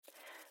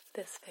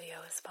This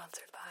video is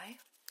sponsored by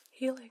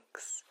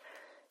Helix.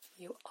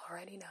 You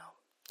already know,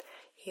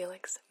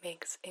 Helix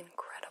makes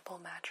incredible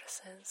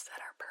mattresses that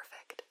are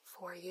perfect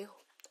for you.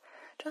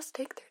 Just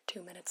take their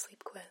 2-minute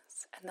sleep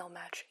quiz and they'll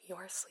match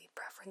your sleep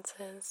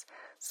preferences,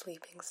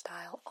 sleeping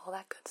style, all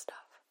that good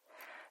stuff,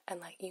 and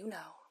let you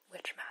know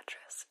which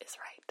mattress is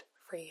right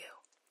for you.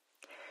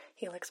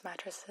 Helix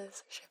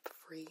mattresses ship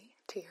free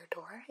to your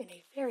door in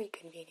a very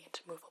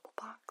convenient movable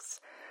box,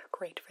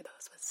 great for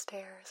those with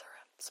stairs or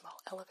a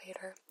small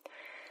elevator,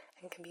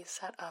 and can be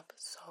set up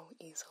so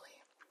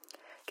easily.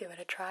 Give it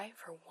a try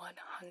for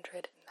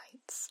 100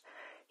 nights.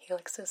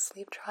 Helix's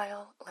sleep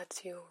trial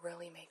lets you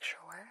really make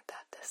sure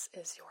that this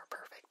is your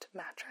perfect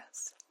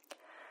mattress.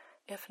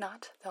 If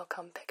not, they'll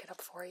come pick it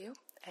up for you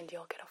and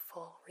you'll get a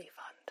full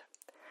refund.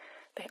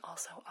 They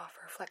also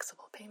offer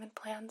flexible payment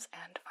plans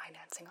and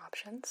financing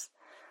options,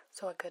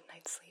 so a good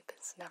night's sleep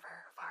is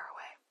never far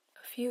away.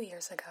 A few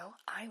years ago,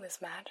 I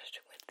was matched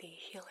with the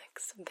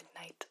Helix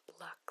Midnight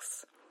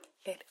Luxe.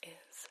 It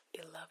is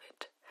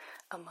beloved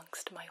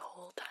amongst my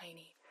whole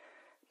tiny,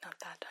 not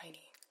that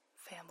tiny,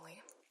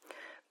 family.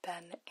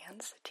 Ben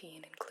and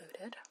Satine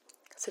included.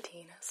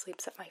 Satine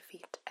sleeps at my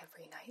feet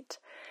every night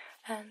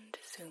and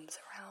zooms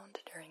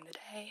around during the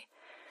day,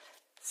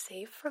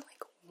 save for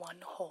like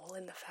one hole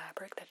in the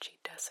fabric that she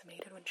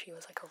decimated when she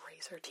was like a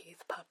razor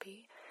teeth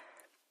puppy,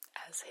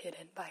 as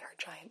hidden by her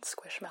giant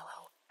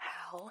squishmallow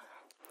Hal.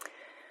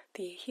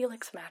 The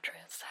Helix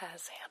mattress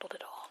has handled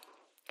it all.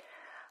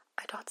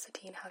 I taught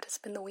Satine how to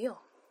spin the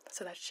wheel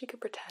so that she could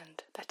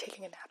pretend that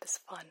taking a nap is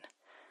fun.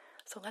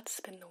 So let's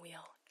spin the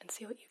wheel and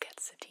see what you get,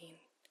 Satine.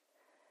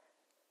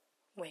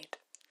 Wait,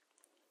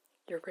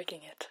 you're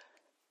rigging it.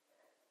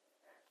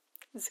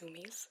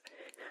 Zoomies?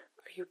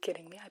 Are you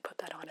kidding me? I put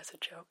that on as a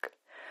joke.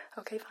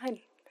 Okay,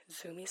 fine.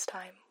 Zoomies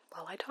time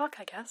while I talk,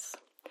 I guess.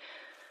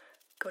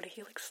 Go to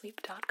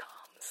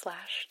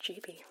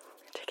helixsleep.com/GB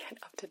to get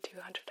up to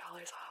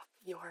 $200 off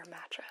your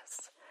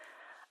mattress.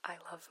 I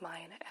love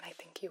mine, and I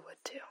think you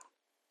would too.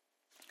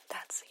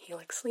 That's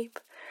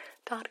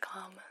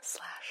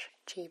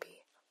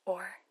helixsleep.com/GB,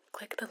 or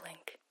click the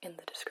link in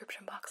the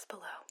description box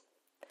below.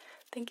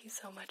 Thank you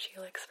so much,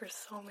 Helix, for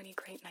so many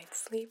great nights'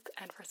 sleep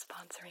and for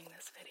sponsoring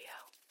this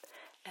video.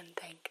 And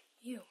thank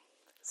you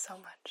so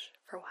much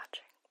for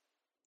watching.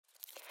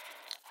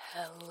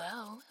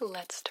 Hello,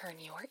 let's turn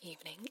your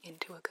evening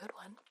into a good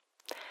one.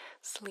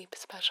 Sleep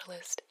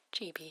specialist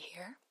GB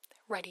here,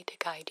 ready to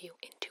guide you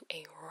into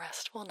a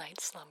restful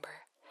night's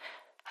slumber.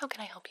 How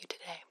can I help you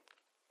today?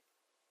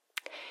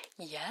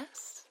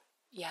 Yes,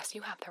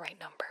 you have the right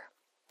number.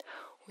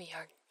 We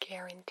are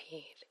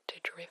guaranteed to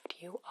drift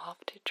you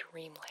off to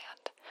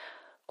dreamland,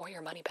 or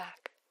your money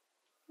back.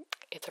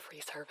 It's a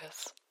free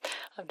service.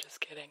 I'm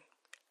just kidding.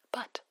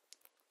 But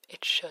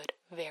it should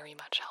very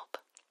much help.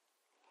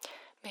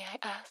 May I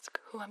ask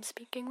who I'm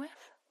speaking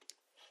with?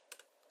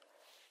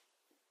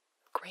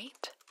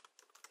 Great.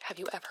 Have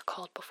you ever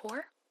called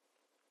before?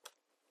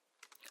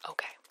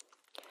 Okay.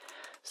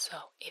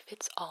 So if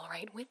it's all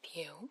right with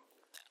you,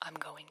 I'm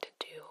going to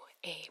do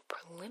a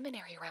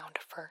preliminary round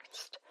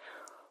first,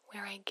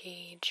 where I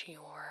gauge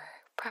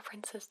your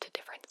preferences to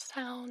different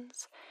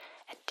sounds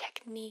and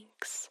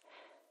techniques.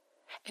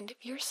 And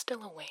if you're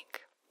still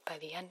awake by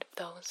the end of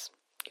those,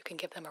 you can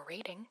give them a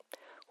rating,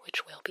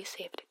 which will be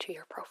saved to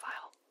your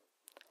profile.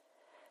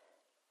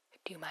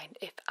 Do you mind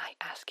if I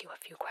ask you a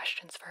few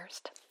questions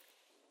first?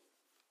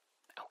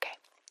 Okay.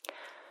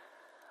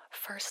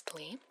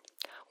 Firstly,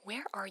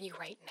 where are you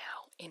right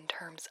now in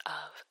terms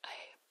of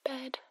a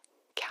bed,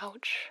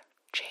 couch,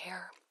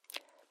 chair,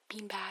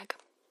 beanbag,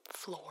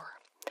 floor?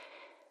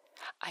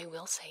 I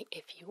will say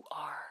if you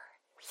are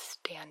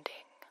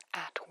standing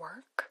at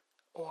work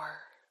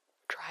or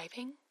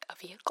driving a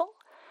vehicle,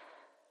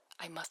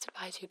 I must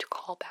advise you to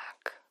call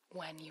back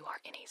when you are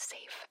in a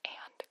safe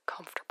and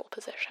comfortable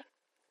position.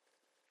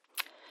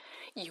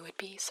 You would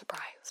be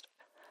surprised.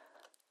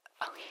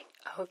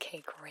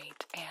 Okay,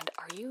 great. And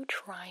are you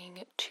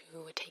trying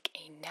to take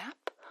a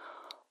nap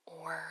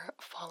or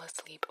fall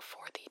asleep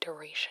for the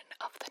duration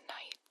of the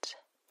night?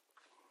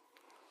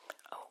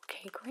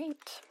 Okay,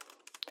 great.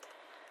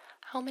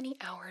 How many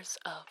hours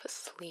of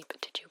sleep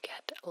did you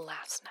get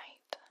last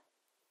night?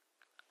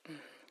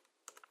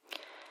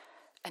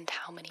 And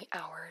how many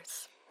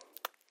hours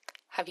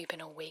have you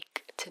been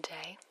awake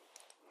today?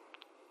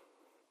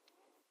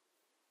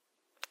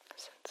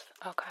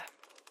 Okay.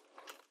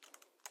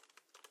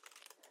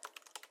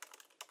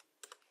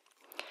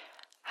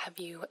 Have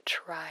you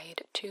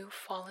tried to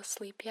fall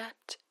asleep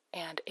yet?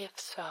 And if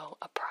so,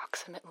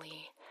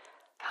 approximately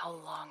how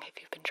long have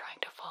you been trying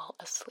to fall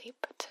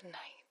asleep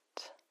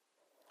tonight?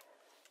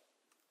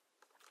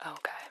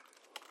 Okay.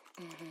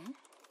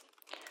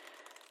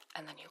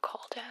 And then you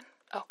called in.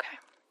 Okay.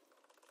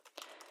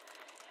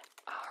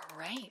 All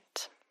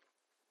right.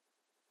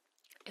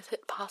 Is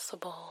it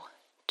possible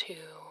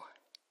to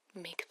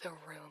make the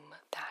room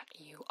that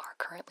you are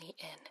currently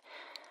in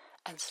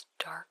as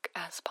dark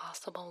as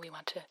possible? We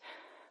want to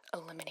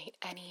eliminate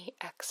any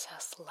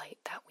excess light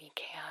that we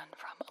can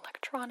from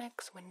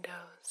electronics,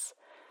 windows.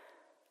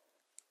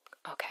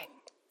 Okay. Okay.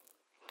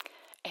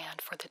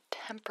 And for the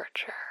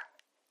temperature,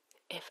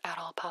 if at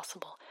all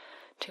possible,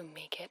 to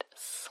make it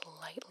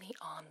slightly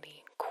on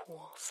the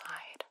cool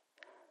side.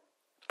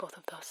 Both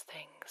of those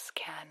things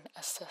can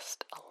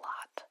assist a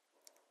lot.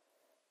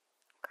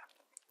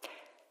 Okay.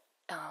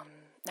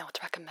 Now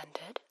it's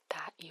recommended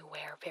that you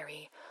wear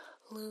very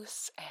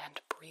loose and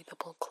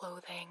breathable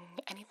clothing,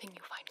 anything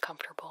you find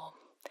comfortable,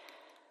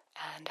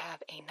 and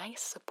have a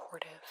nice,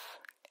 supportive,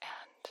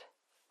 and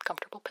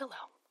comfortable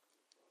pillow.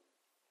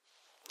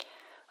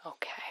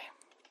 Okay.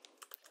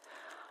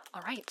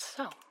 All right,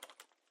 so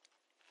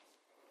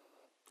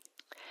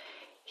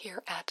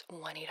here at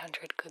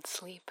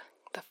 1-800-GOOD-SLEEP,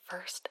 the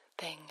first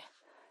thing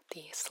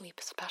the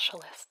sleep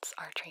specialists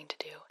are trained to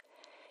do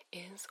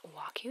is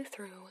walk you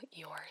through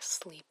your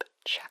sleep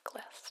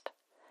checklist.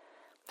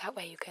 That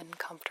way you can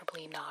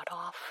comfortably nod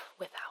off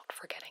without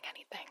forgetting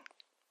anything.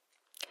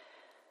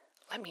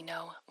 Let me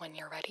know when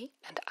you're ready,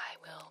 and I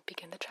will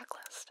begin the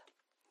checklist.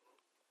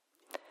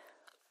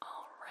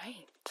 All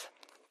right.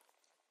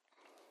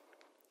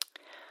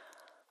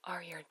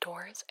 Are your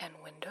doors and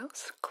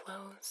windows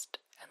closed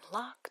and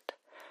locked,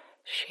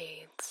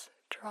 shades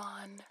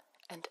drawn,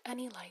 and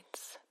any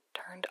lights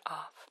turned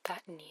off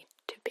that need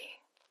to be?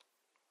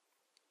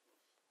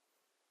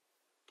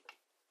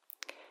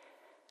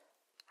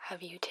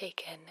 Have you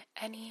taken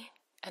any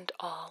and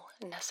all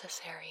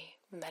necessary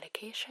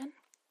medication?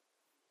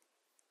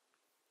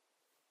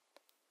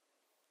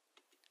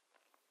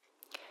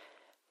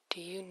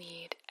 Do you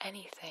need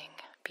anything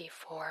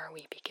before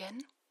we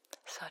begin,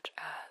 such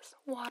as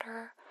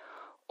water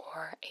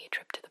or a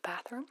trip to the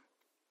bathroom?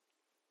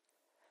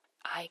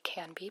 I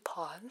can be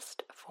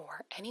paused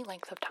for any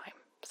length of time,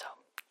 so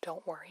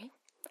don't worry.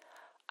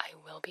 I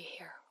will be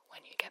here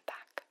when you get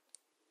back.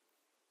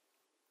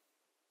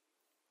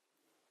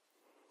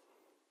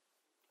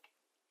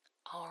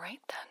 All right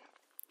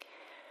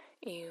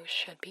then. You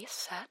should be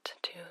set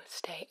to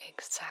stay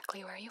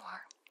exactly where you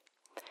are.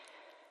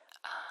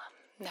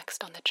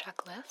 Next on the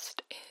checklist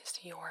is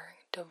your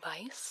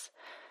device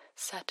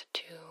set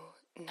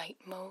to night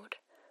mode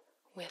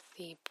with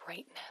the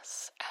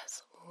brightness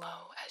as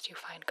low as you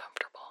find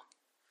comfortable.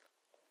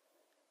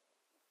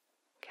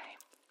 Okay.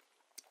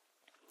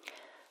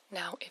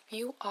 Now, if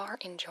you are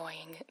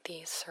enjoying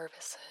these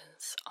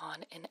services on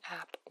an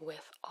app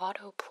with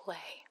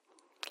autoplay,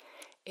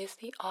 is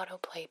the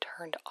autoplay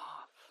turned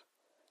off?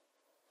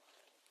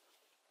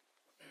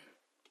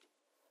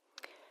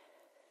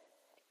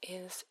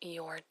 Is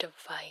your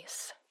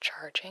device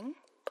charging,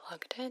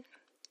 plugged in?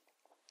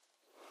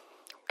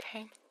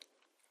 Okay.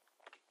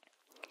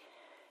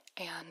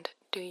 And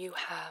do you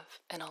have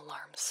an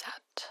alarm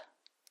set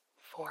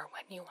for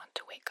when you want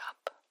to wake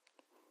up?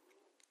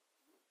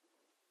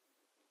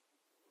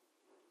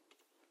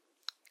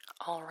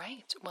 All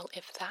right. Well,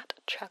 if that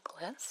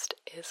checklist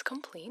is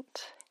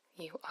complete,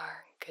 you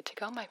are good to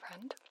go, my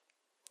friend.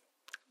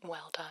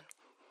 Well done.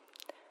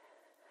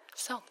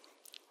 So,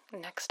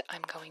 next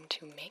I'm going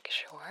to make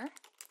sure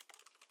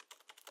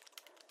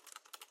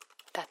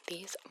that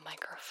these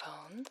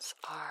microphones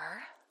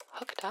are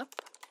hooked up.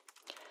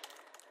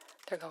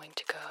 They're going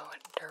to go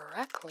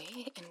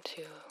directly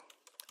into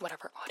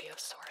whatever audio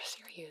source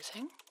you're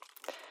using.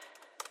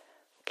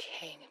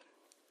 Okay.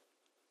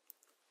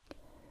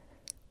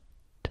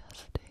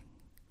 Testing,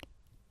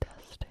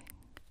 testing,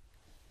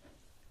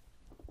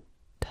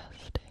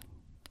 testing,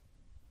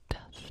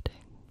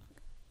 testing.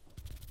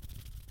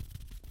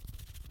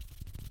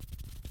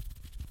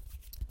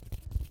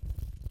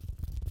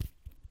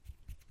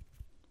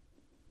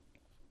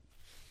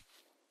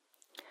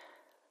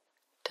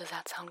 Does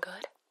that sound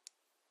good?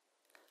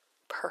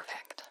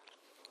 Perfect.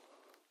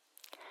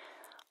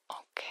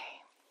 Okay.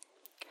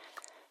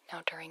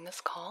 Now during this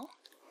call,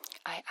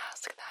 I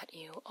ask that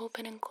you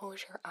open and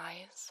close your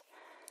eyes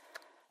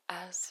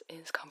as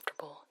is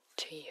comfortable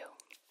to you.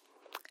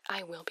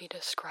 I will be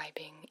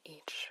describing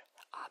each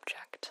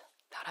object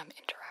that I'm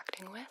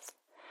interacting with.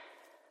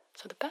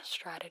 So the best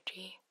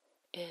strategy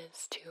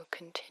is to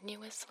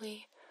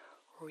continuously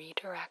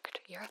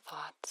redirect your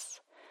thoughts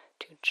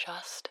to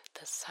just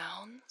the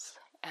sounds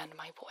and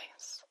my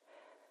voice.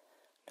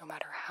 No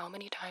matter how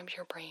many times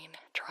your brain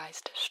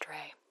tries to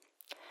stray,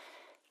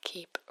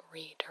 keep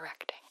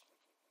redirecting.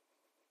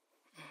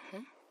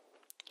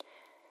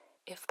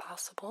 If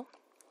possible,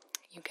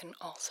 you can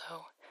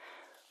also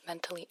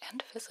mentally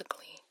and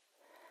physically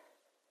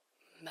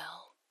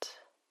melt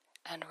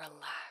and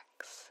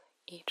relax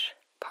each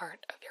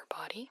part of your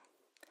body.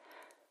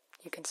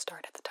 You can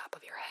start at the top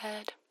of your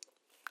head,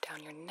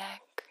 down your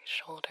neck,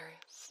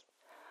 shoulders,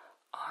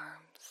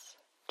 arms,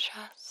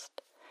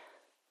 chest,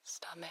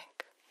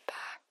 stomach,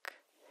 back,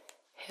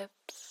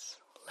 hips,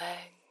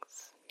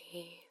 legs,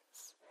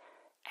 knees,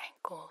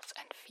 ankles,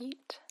 and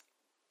feet.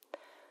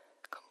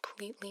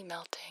 Completely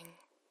melting,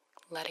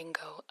 letting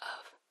go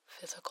of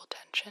physical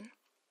tension.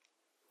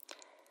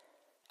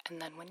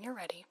 And then when you're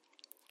ready,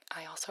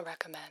 I also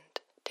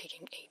recommend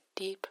taking a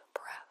deep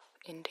breath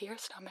into your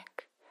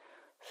stomach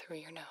through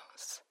your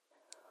nose.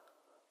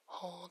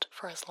 Hold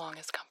for as long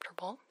as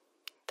comfortable,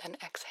 then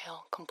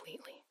exhale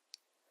completely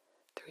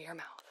through through your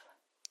mouth.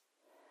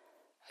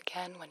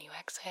 Again, when you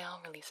exhale,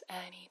 release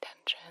any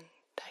tension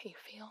that you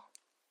feel.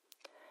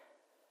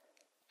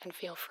 And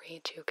feel free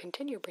to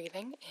continue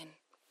breathing in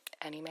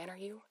any manner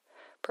you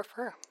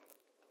prefer.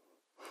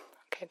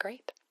 Okay,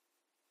 great.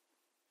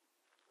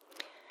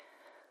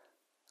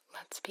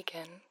 Let's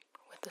begin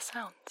with the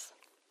sounds.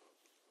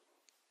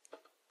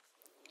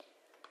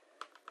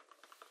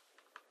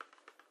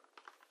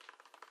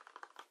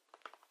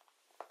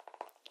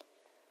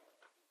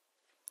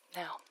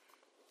 Now,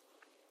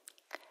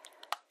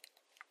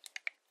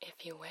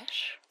 if you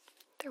wish,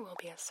 there will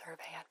be a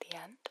survey at the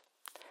end,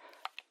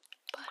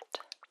 but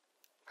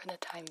for the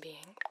time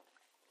being,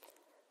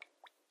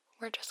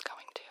 we're just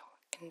going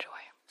to enjoy.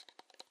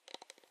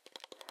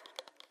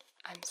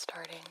 I'm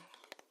starting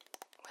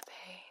with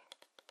a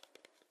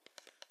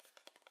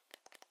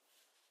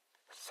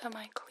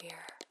semi-clear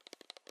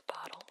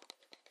bottle.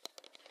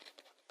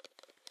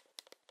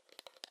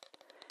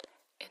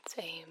 It's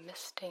a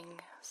misting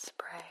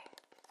spray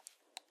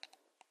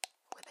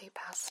with a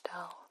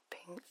pastel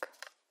pink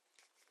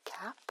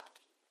cap.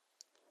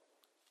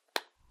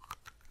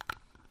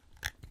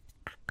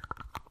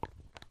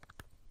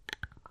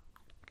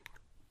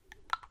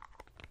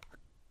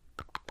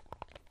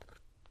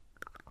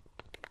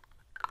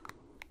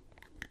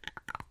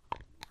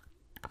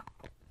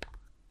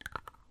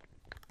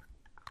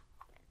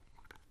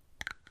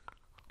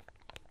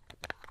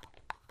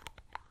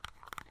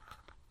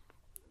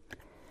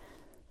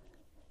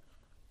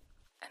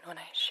 And when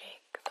I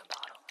shake the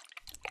bottle,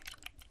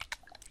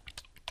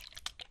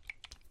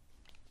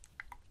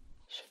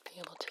 you should be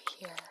able to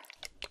hear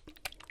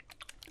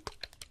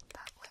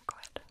that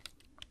liquid.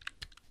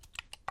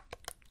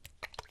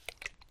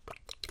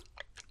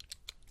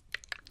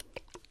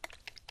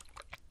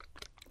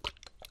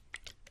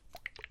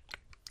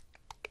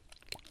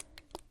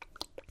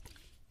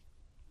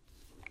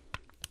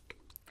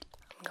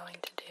 I'm going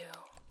to do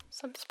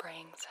some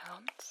spraying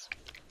sounds.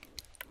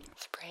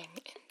 Spraying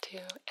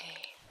into a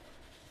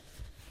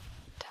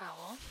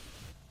towel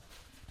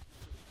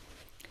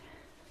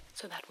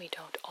so that we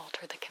don't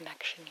alter the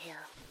connection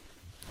here.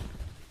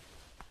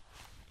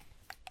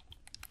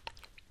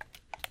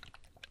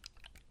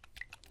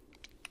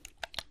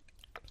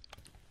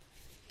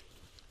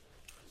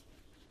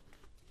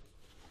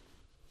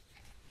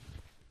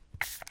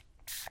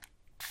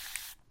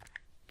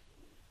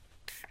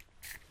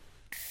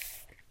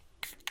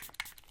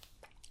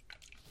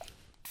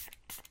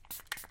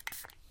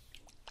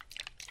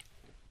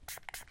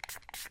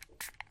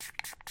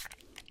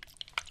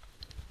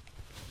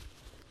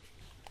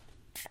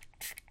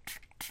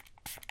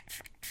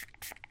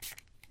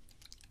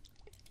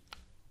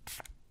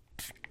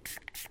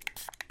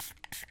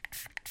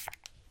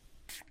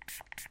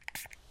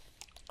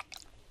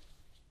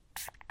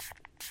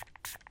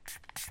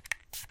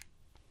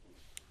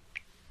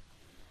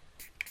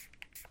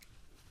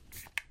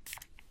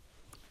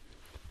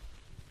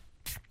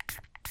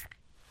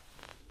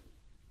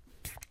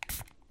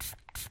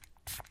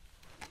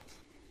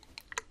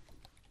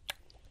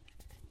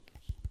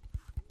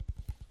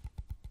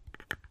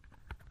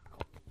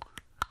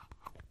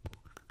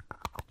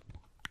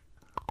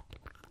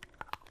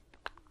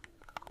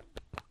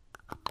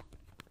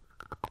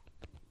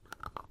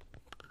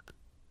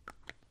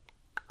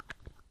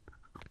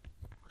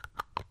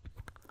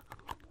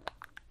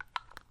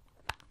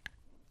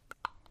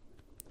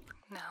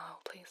 Now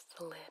I'll place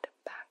the lid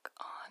back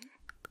on.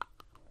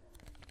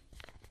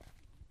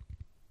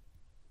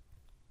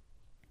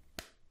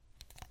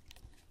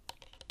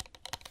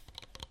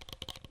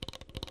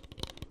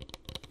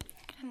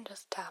 And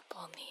just tap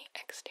on the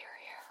exterior.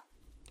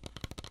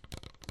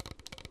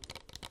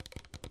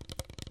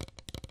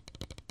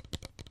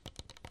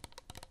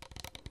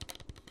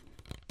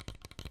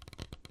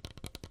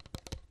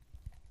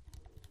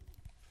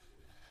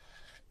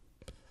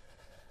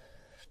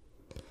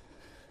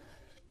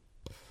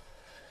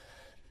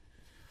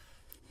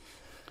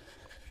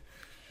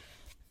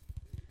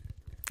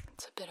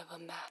 It's a bit of a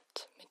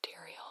matte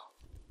material.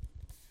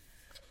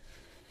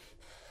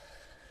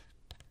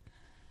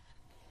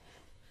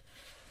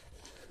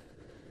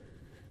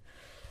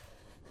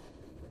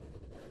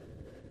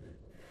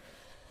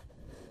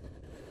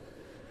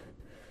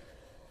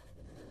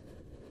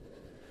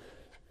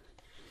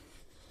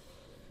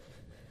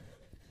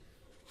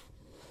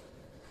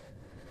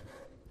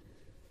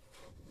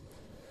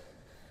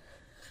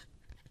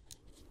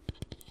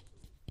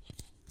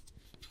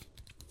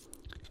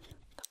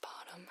 The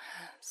bottom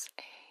has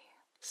a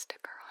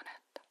sticker on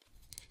it.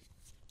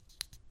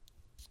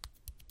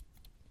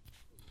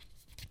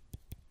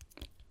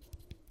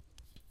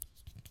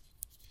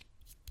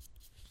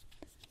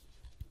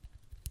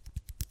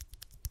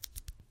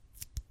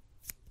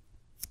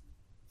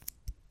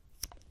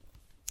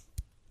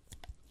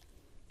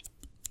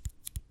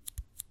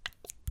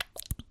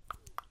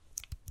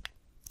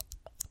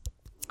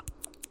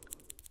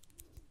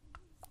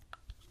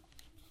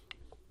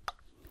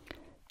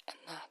 And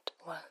that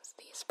was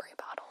the spray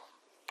bottle.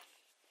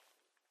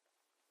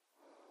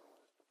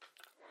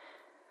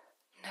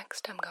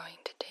 Next, I'm going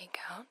to take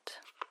out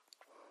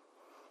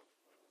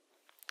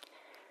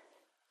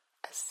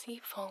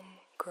seafoam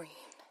green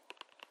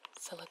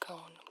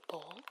silicone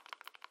bowl,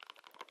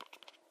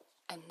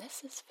 and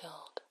this is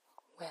filled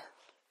with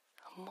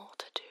a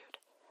multitude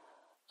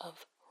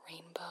of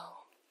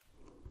rainbow,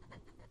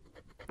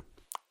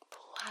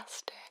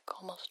 plastic,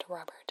 almost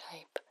rubber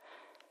type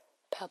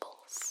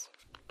pebbles.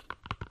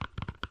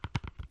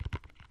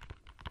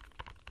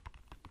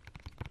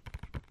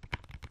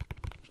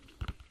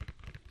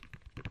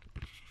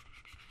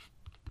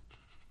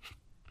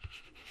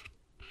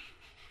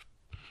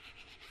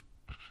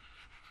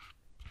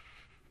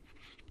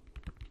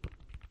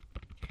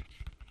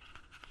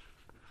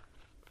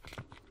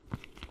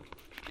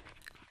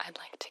 I'd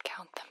like to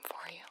count them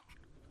for you.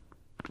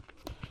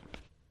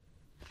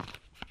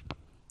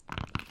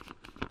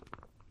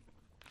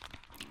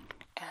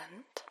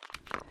 And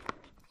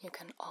you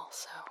can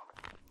also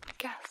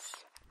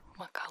guess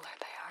what color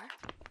they are,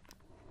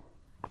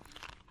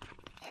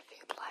 if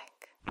you'd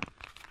like.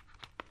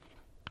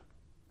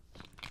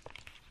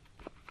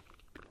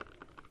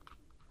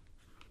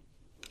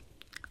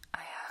 I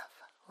have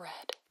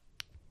red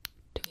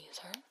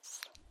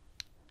tweezers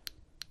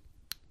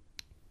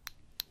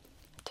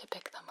to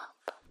pick them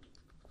up.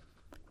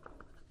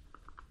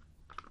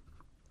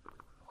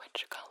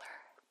 Which color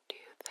do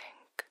you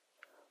think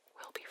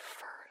will be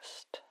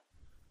first?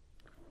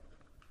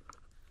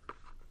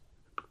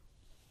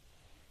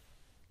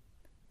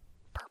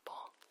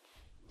 Purple.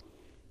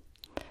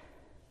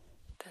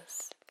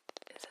 This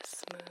is a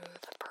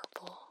smooth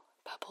purple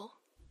pebble.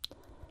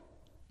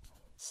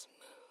 Smooth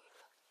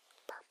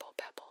purple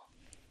pebble.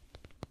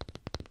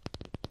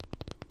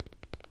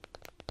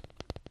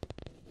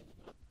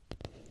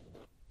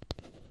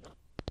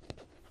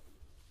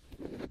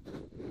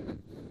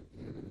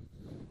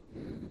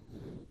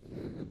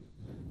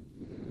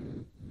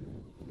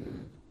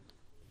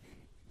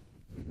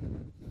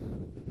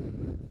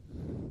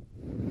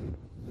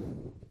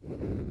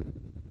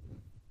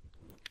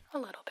 A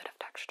little bit of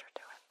texture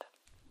to it.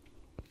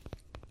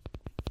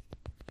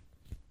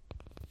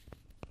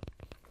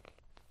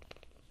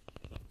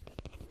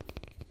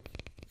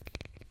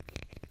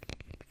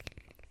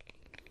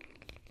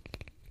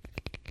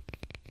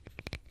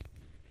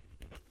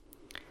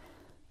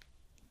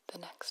 The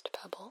next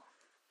pebble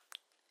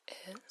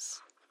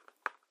is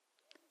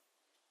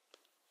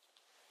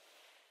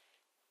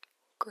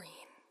green.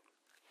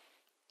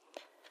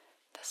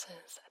 This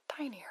is a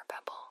tinier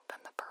pebble than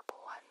the purple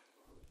one.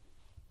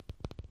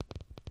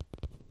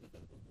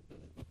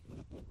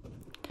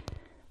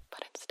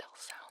 But it still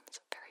sounds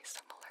very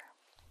similar.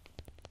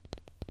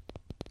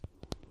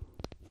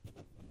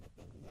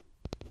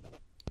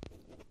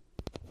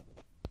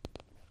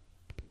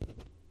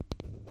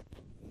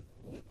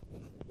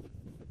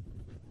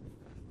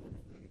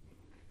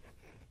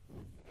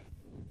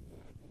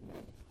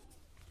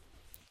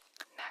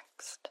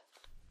 Next,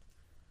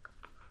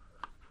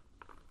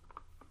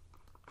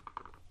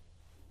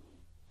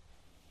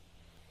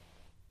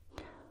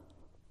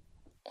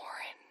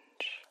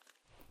 orange.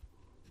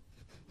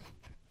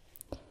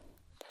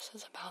 This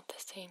is about the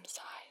same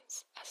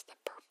size as the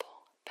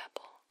purple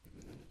pebble.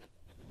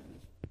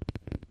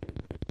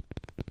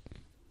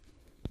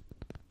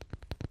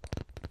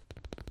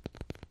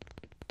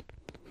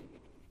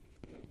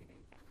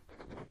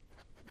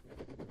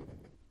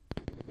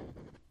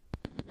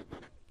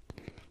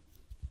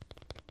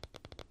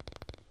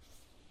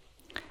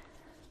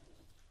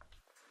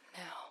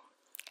 Now,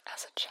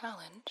 as a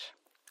challenge,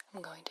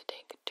 I'm going to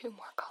take 2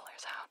 more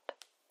colors out.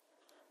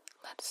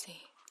 Let's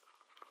see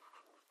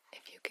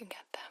if you can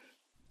get them.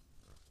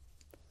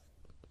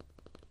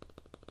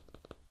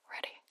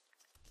 Ready?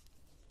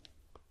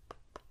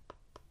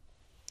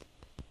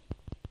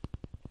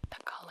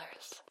 The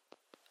colors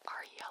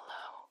are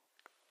yellow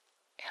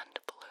and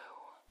blue.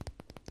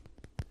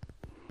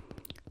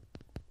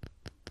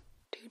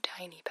 2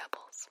 tiny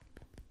pebbles.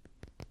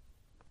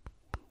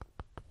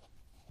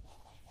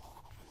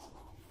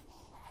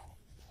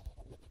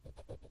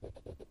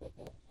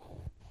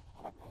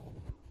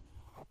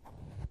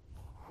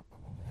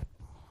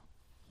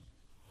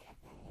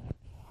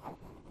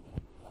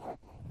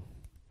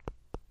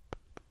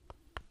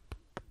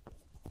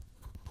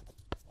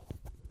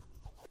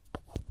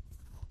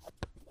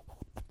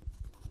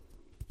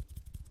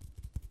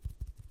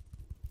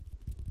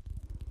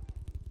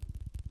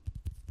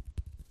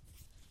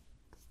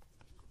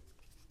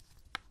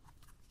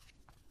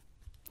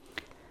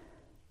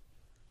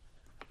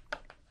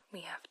 We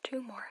have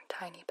 2 more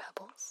tiny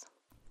pebbles.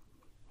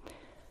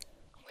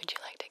 Would you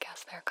like to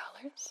guess their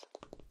colors?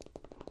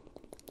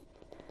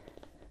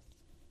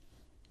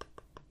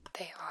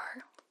 They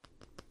are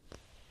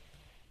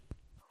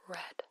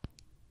red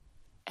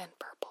and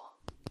purple.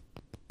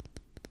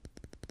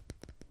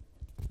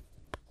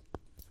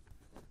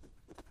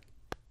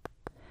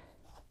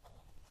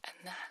 And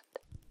that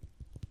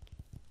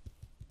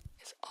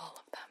is all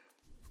of them.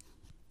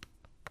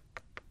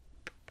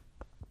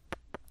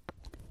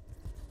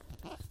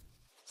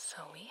 So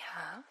we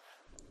have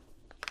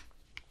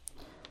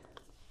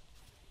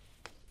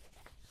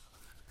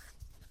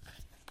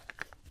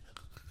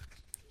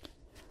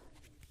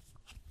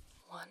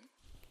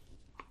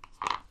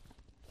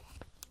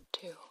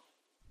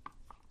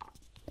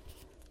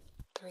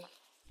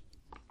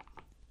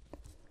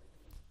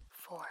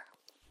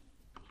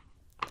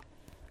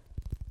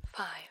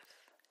 5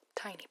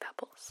 tiny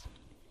pebbles.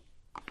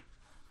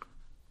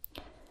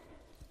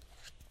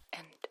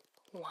 And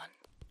 1,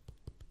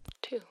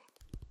 2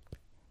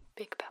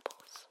 big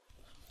pebbles.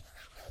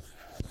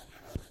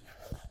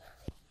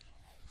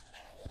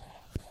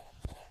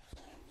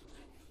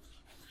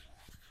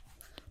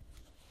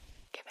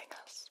 Giving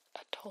us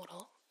a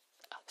total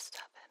of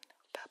 7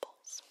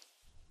 pebbles.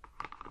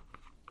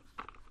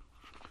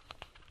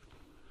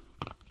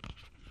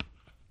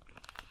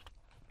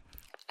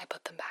 I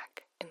put them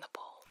back in the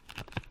bowl.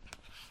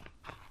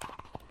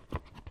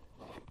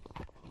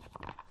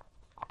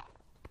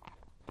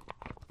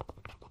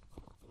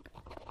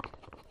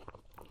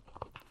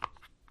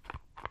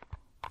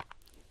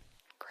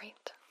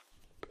 Great.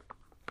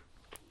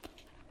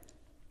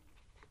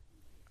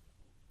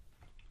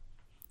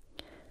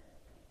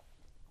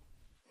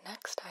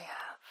 Next, I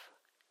have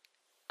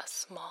a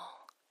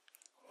small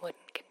wooden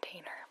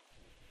container.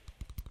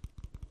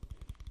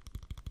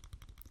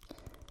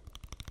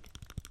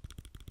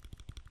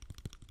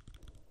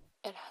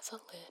 It has a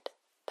lid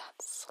that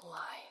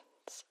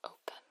slides open.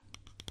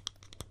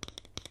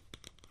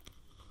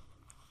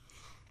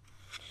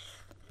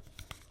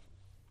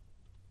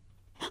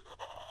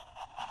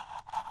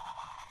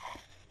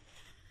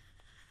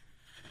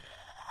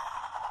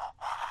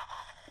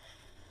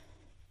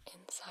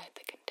 Inside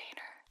the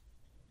container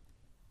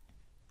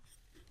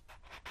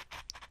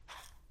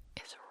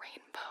is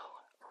rainbow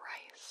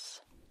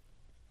rice.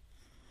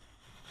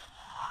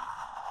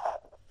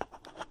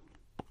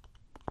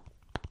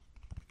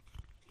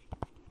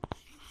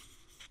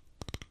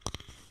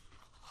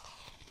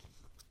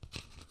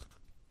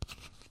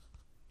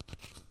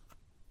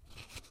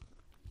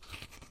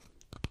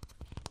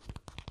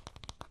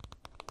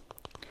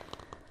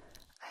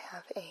 I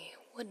have a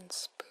wooden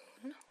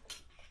spoon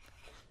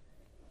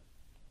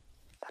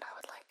that I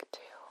would like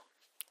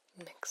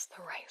to mix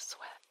the rice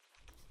with.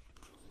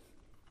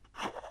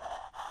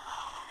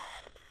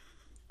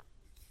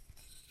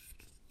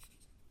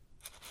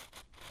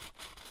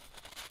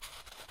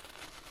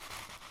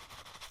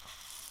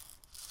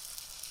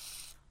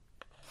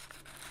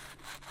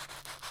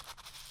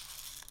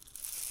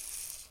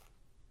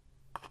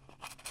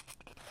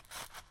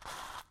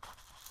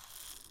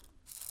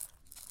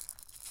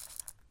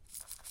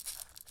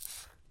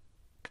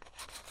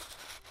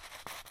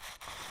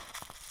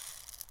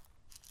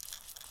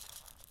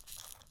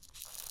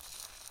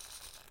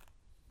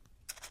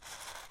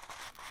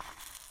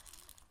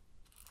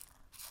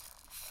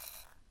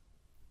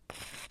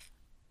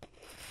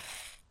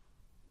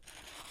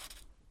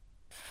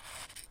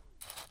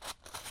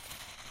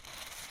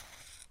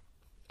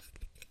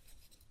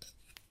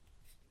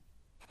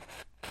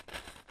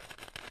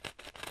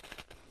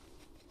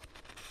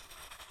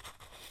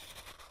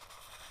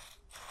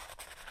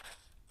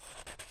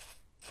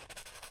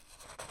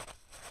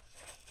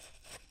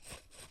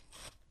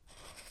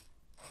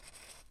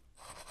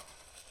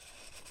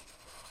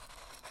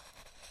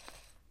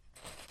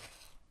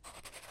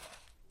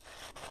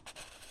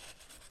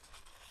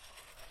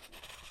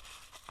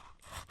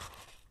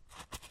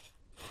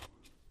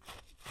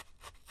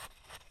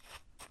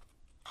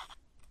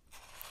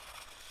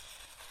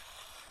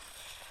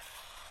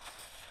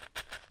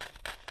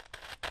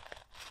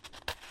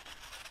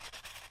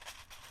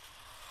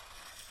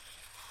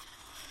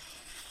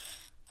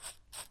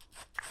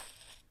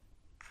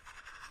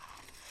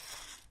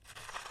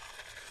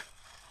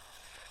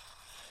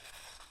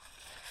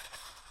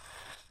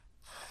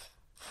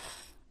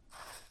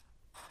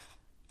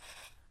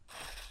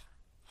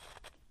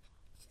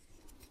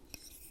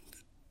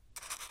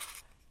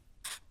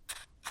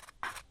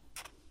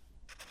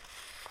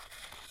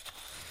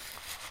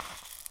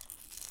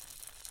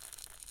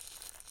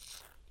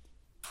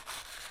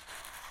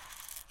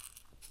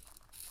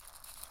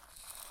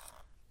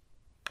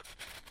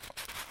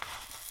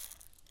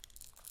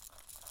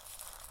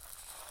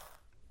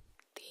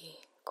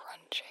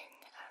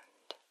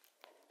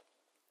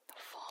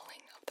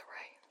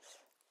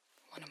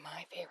 One of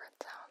my favorite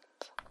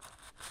sounds.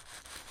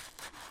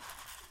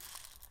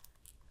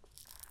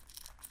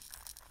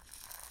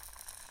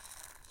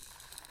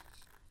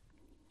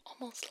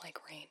 Almost like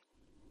rain.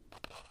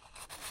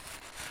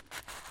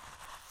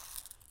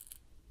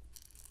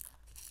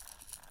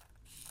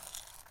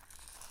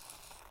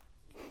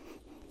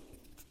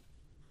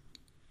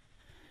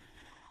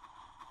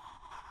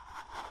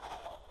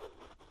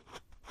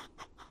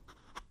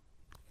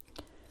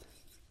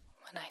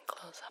 When I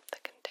close up the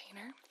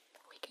container,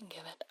 we can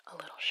give it a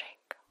little shake.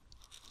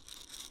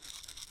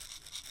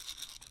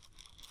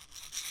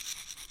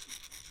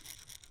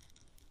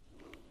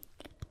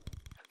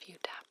 A few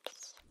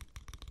taps.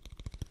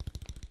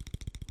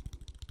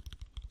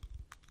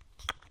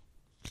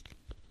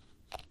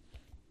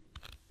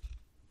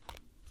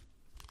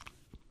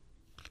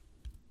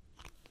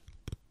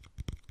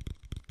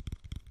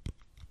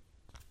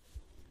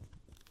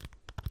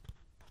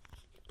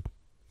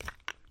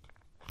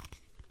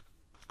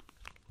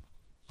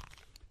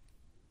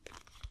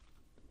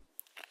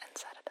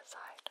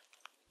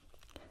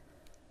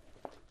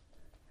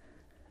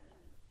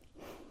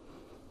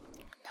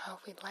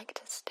 like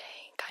to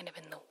stay kind of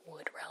in the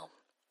wood realm.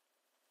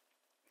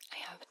 I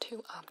have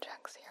two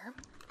objects here.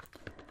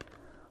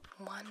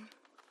 One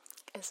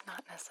is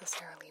not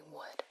necessarily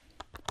wood.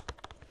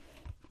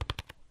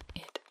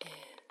 It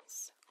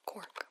is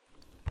cork.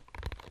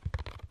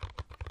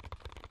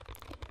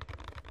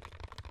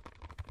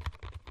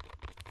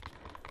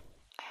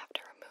 I have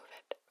to remove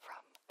it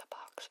from the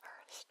box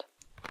first.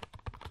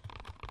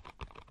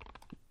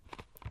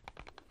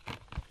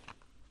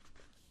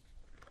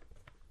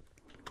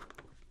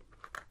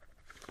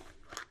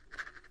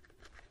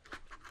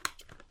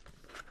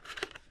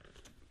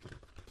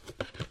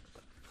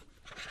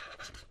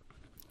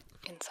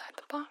 Inside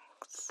the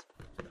box,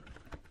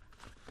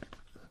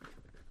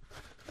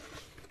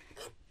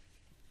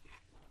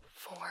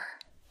 4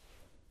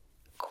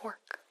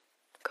 cork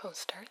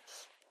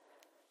coasters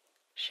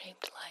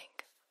shaped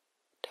like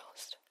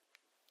toast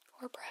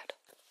or bread.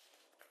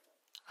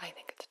 I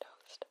think it's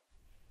toast.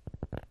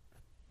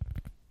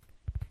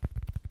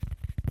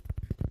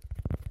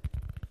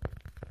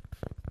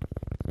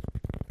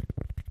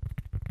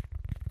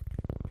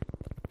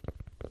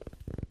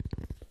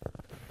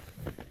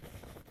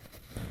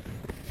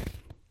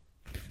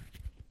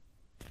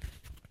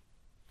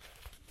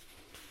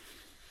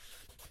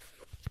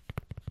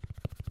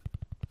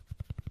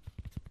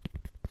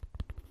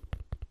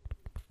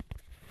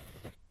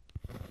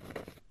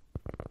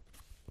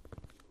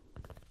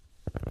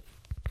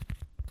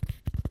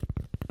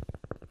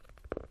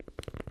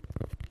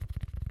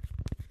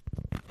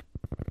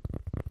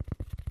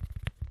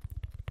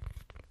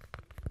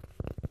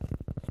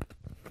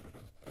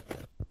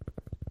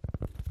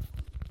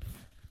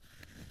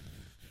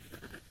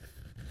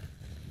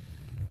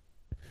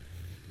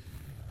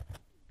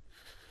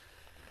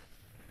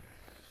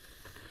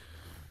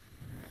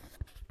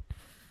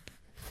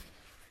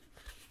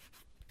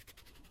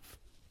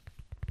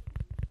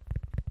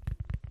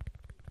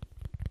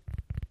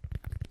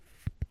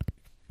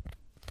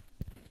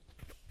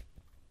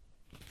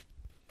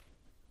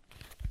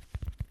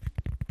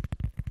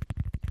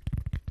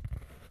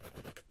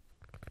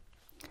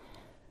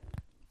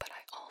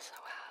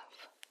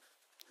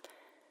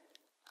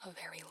 A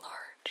very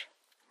large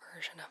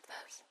version of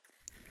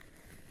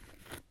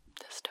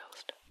this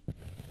toast.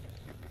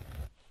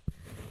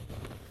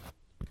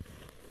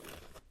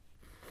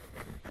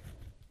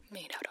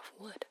 Made out of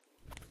wood.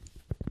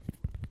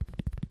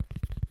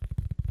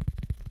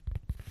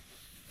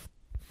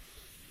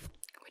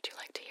 Would you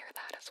like to hear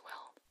that as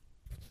well?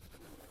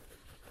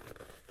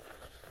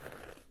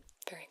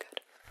 Very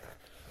good.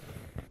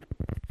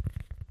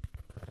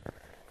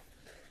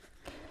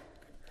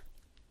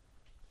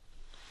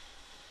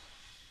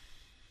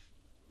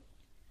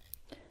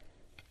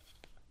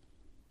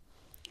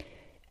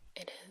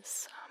 It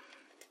is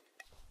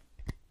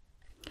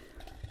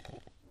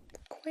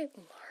quite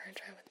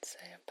large, I would say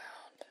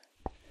about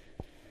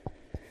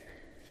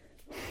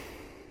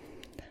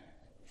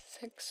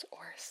 6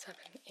 or 7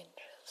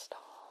 inches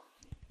tall.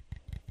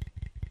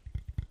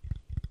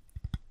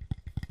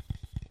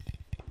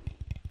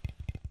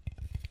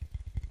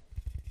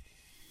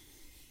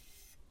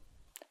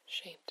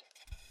 Shaped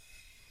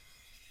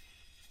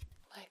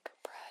like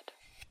bread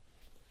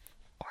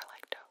or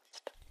like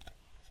toast.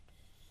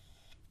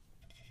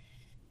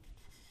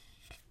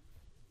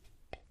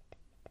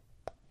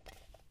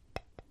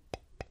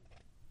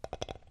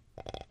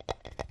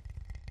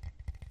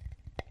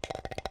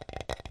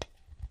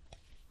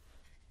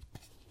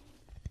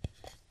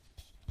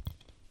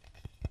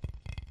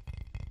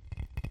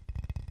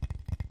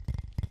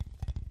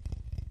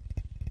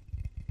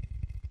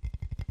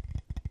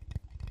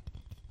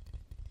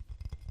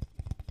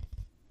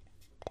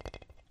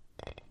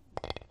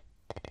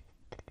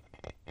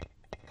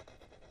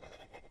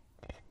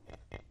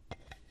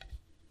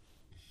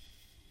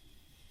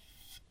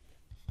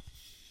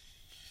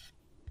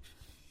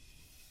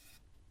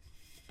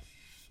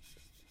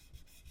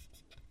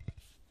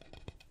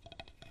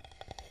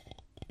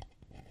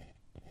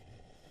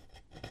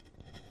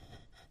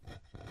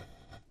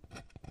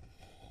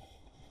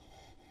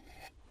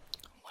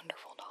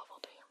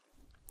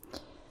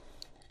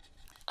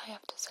 I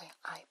have to say,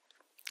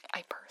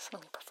 I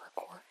personally prefer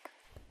cork.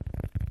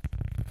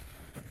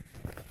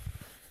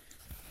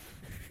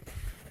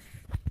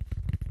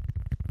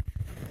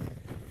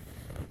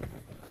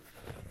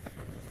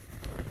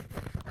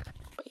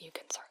 But you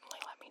can certainly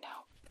let me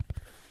know.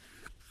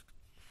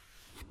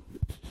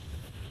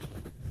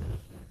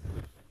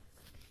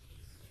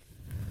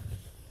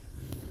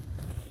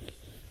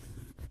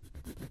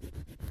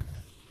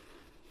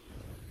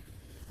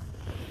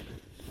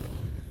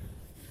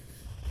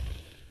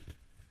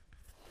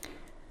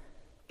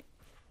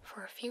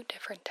 For a few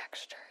different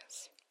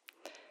textures,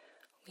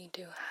 we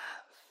do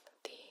have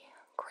the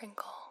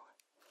crinkle,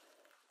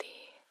 the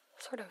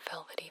sort of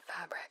velvety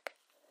fabric,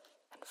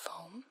 and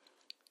foam.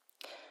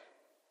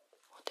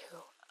 We'll do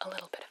a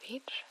little bit of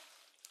each.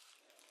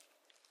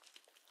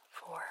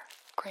 For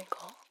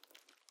crinkle,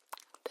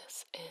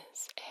 this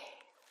is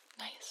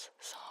a nice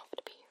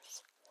soft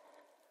piece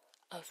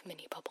of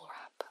mini bubble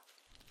wrap.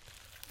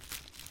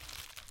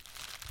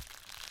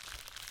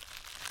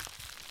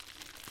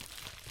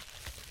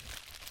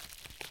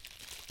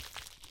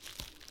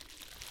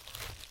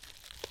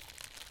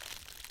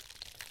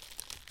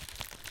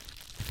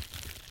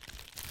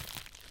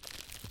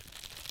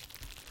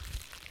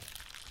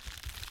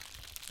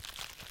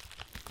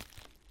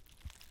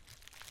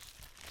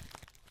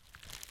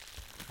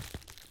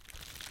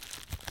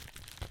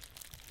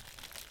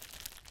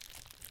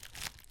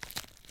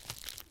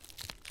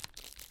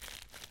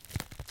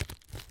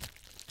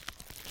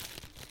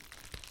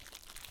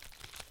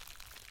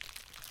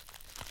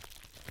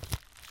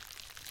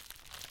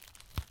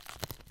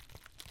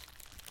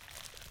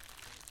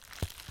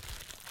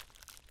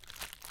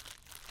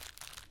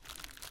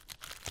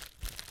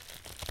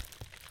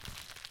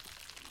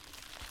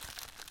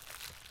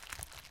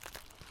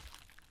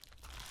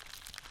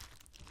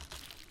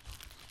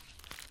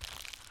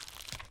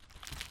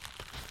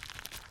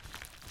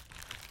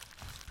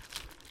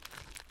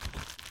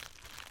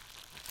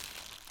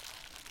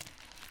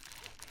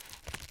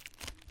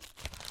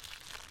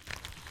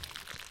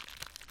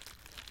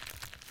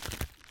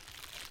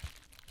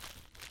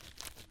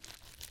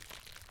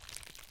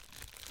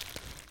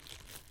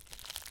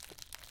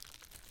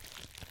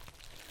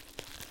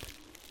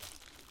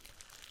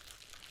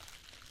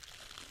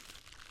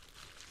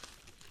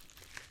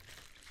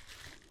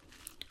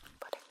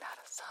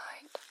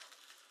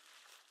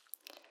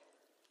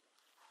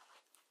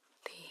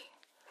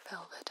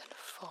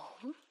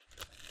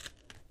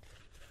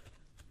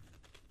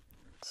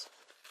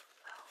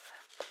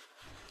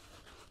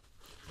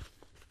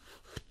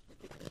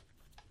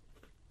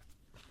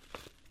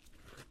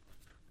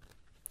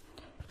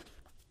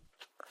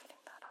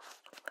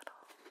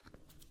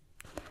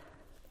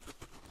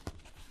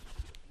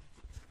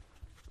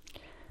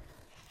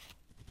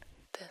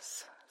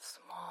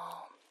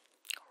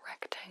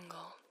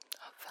 angle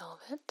of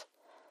velvet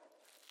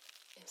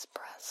is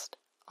pressed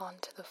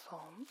onto the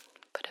foam,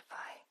 but if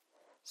I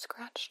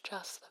scratch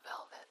just the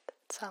velvet,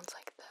 it sounds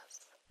like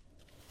this.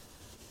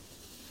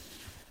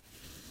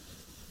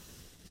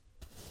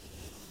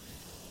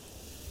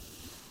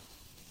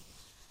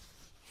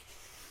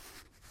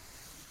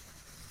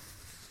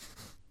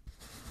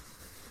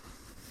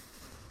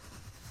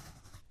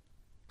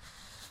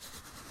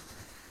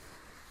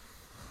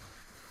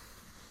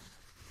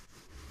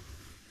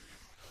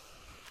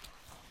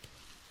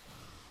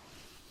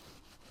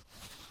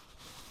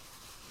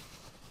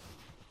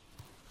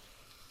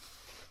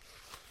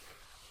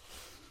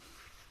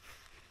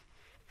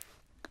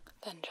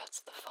 Than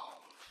just the foam.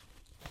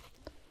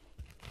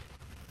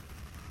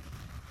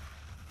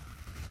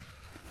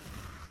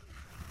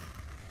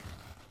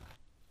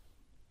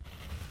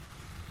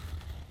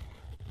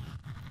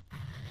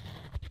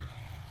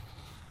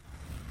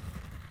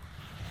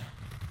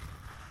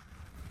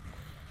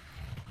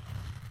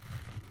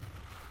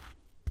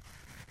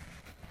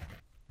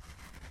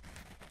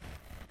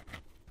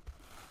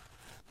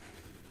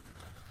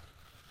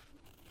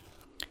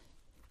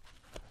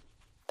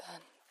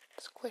 Then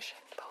squishing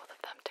both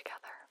of them together.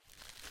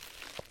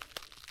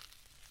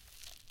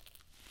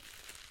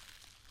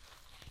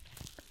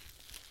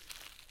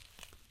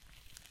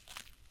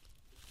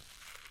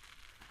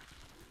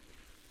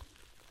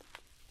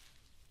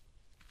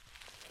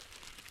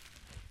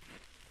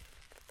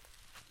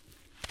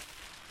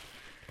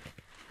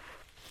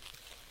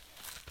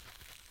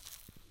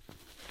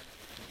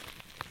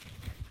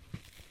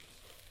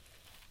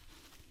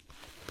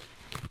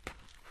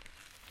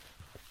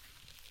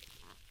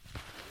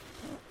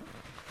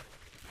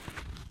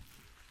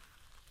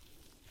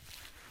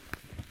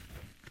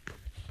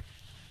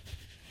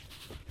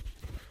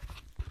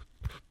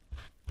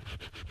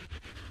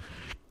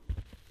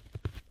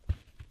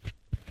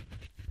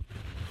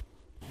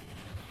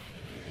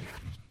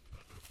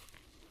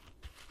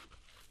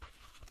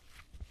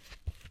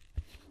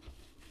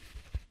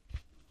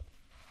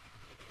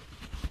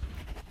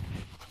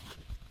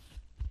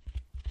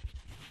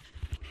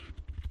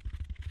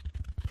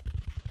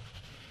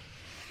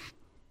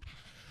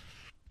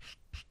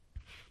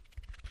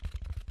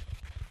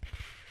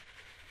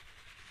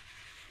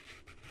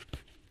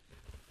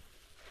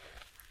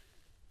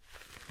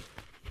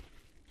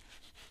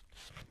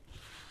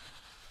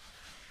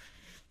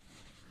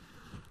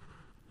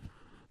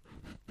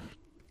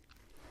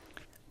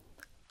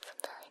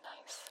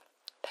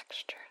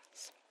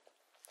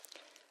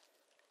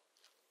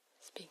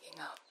 Speaking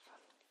of,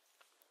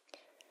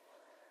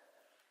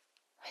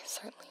 I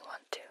certainly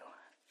want to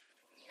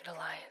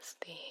utilize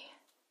the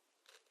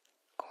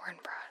corn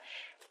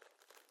brush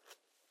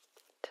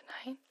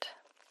tonight.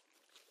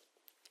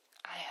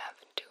 I have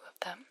two of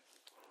them,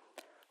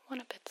 one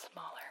a bit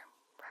smaller,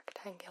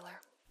 rectangular.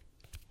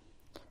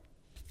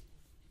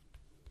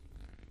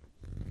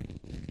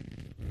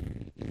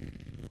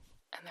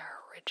 And there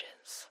are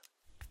ridges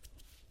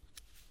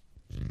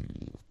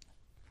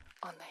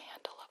on the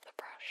handle of the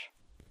brush.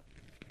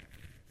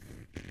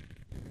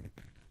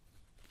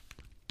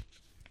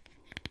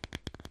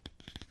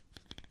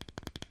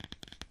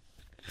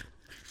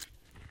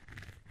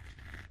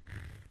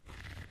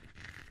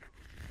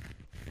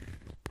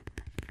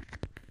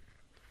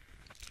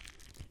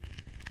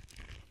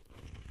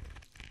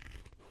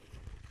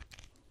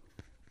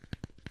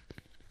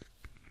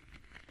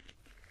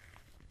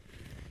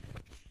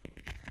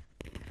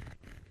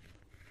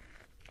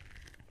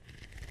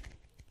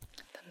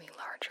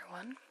 Larger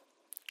one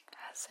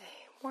has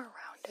a more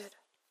rounded,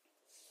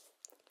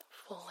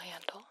 full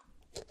handle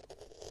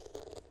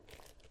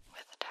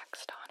with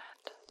text on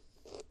it.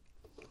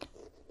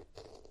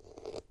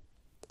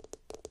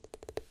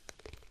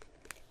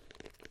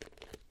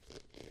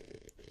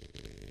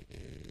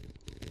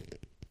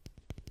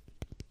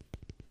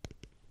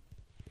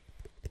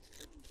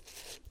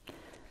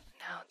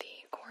 Now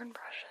the corn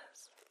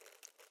brushes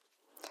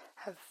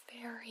have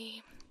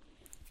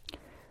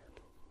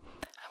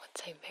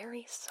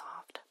very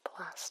soft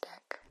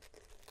plastic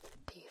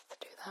teeth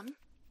to them,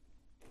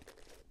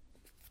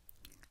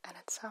 and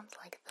it sounds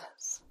like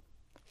this.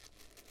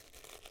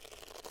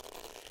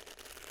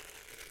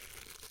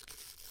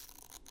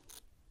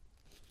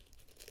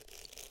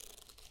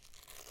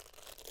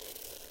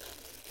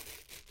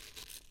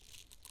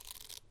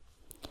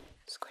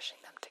 Squishing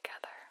them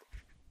together.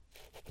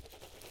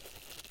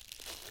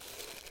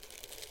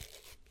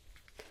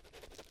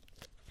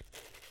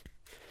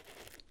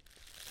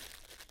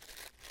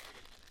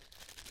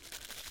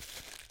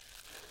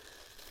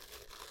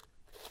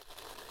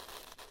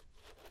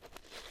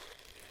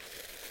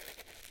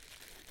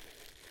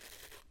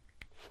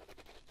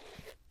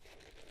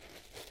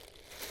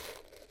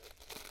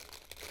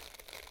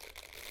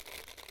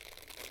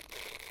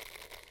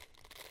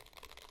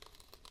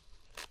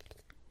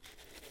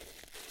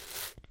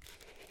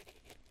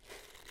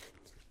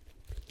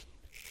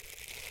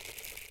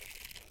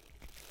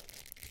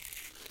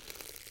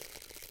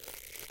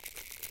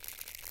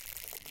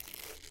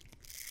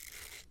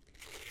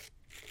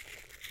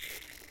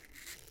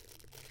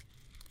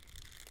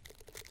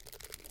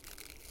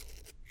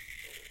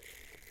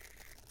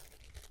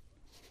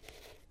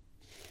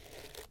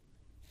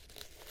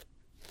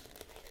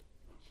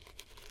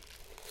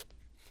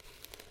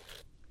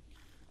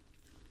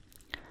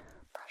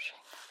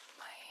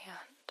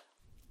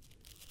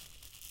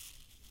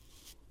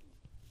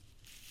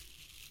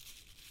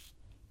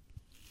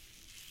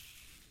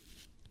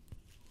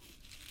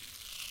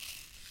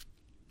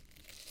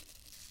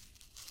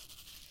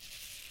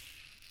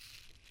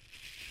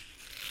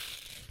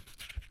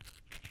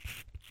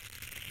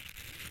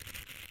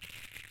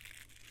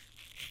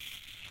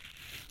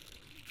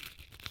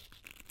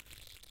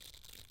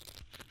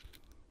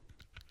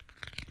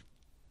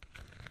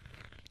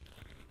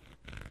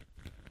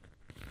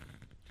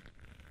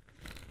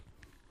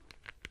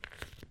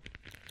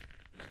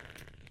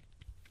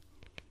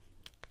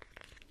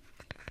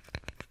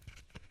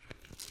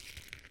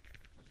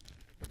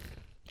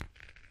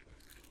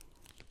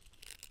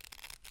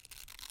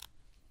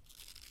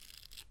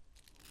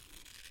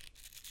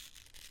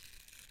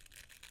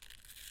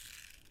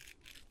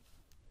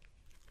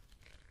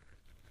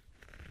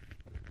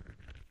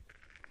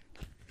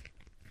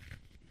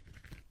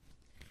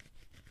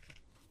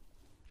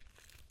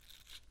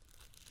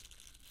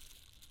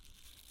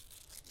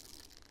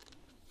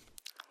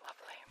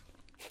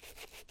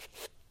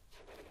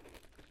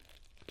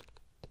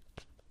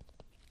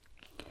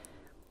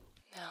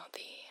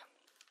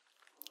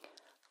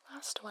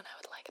 last one I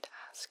would like to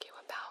ask you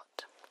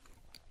about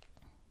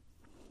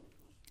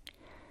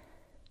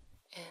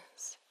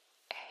is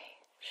a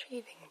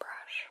shaving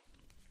brush.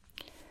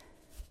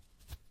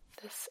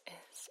 This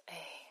is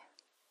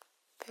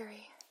a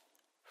very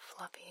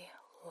fluffy,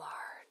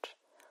 large,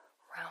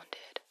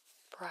 rounded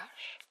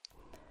brush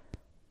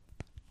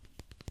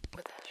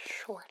with a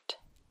short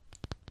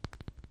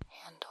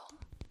handle.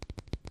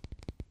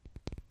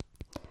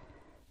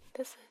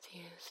 This is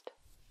used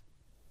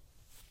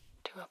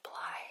to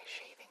apply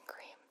shaving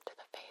cream to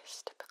the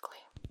face typically.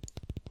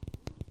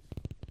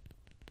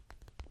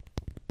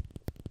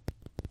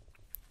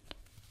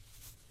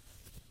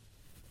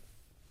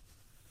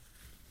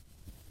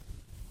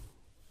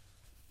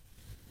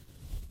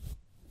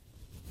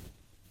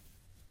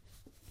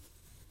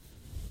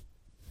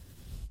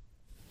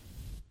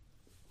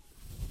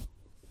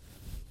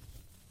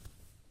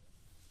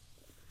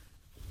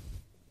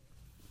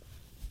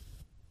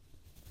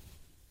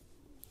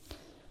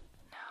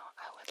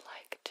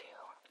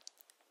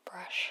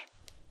 Brush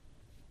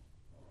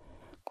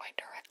quite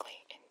directly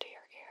into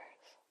your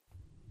ears.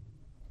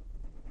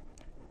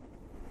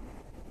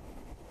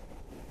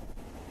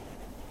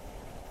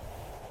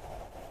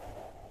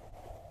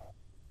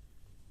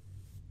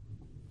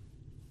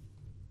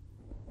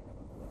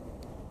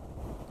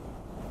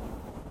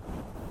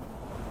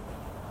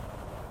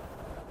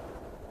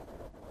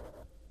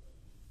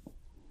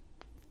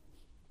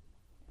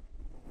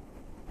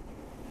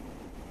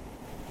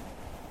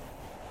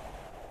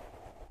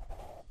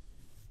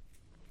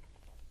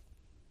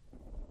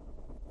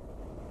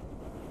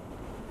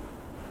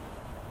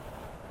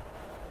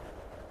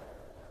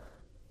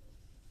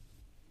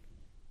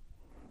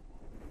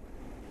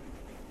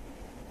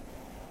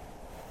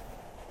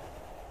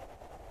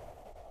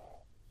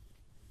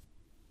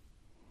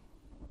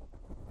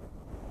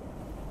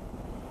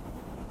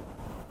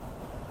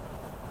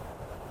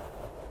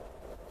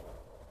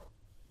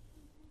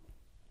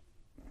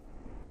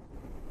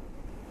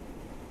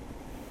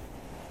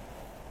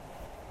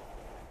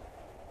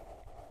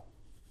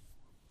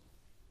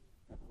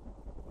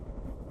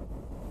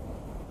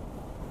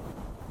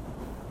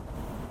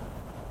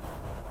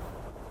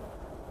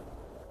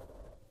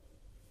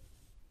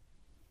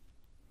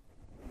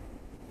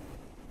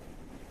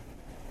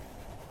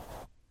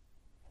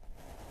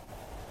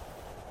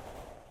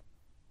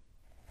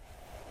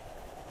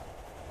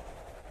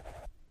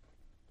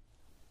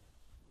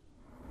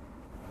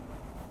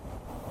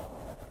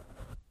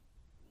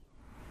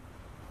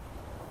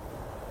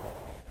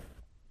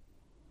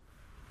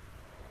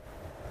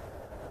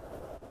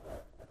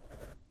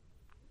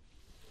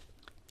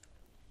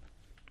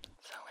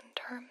 So in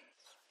terms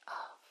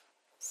of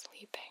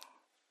sleeping,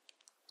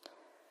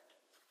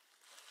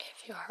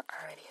 if you are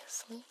already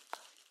asleep,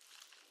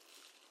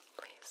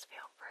 please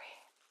feel free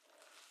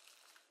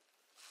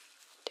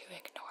to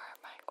ignore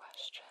my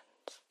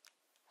questions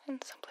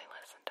and simply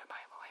listen to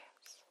my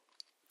voice.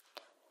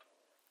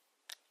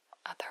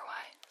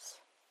 Otherwise,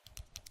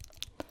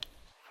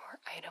 for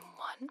item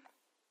 1,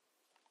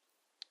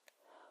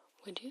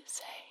 would you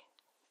say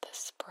the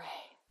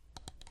spray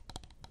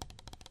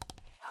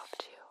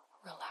helped you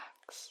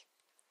relax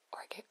or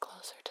get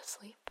closer to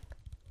sleep?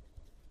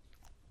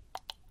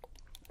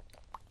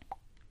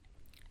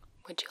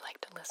 Would you like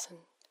to listen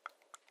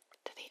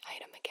to the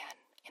item again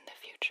in the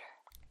future?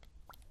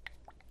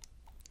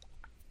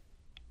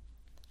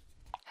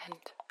 And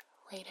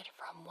rate it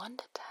from 1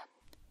 to 10,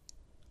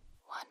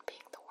 1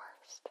 being the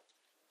worst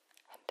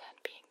and 10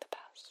 being the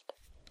best.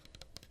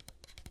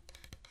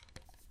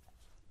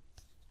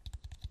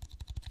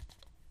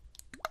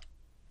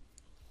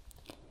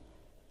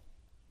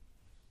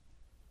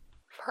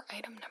 For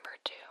item number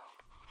 2,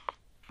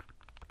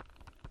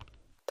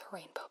 the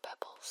rainbow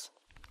pebbles.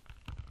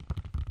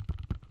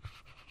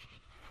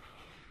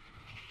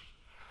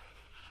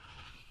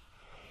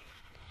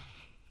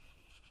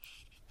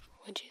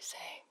 Would you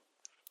say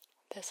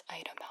this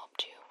item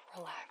helped you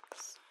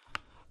relax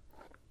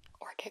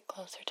or get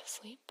closer to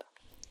sleep?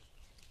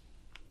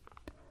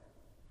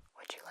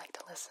 Would you like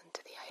to listen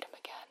to the item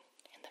again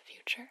in the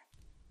future?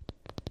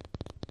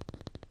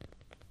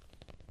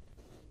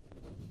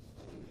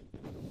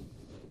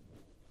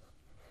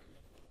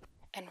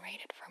 And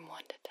rate it from 1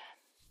 to 10.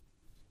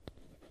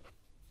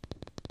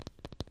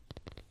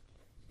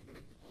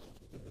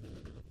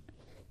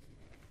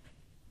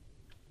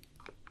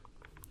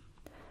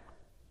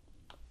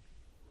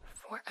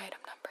 For item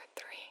number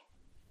 3,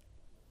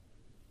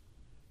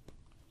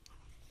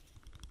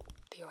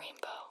 the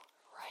rainbow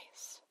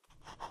rice.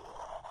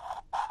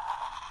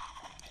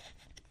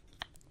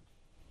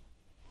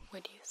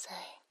 Would you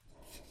say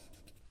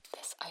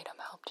this item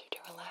helped you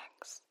to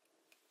relax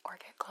or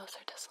get closer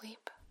to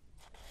sleep?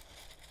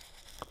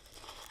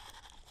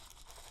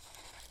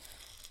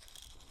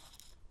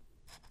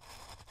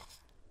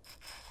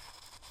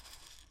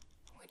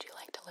 Would you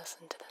like to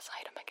listen to this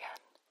item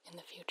again in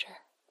the future?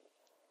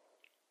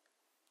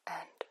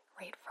 And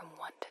rate from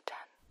 1 to 10.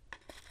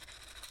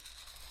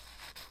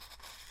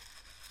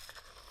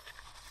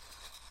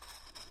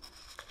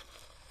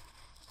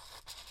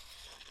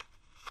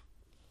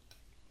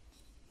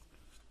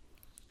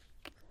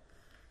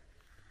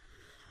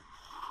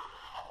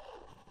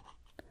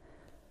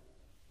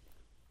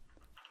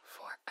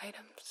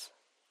 items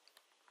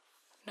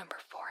number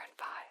 4 and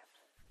 5.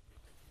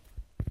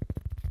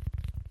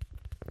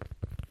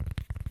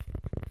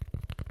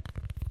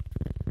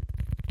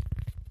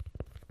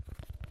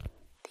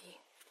 The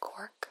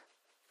cork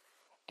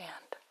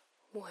and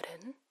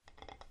wooden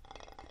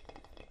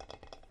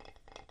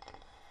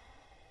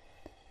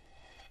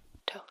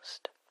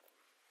toast.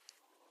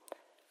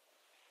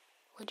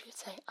 Would you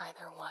say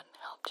either one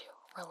helped you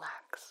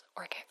relax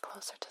or get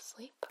closer to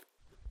sleep?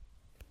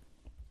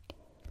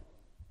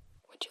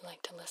 Would you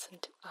like to listen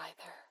to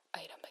either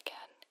item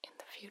again in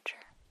the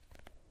future?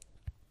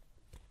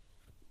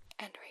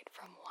 And rate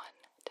from 1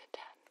 to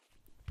 10.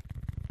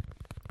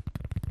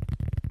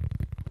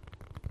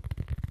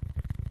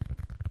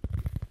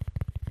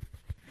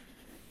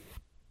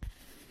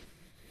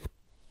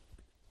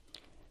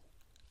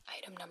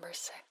 Item number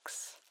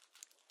 6,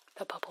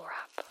 the bubble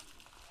wrap.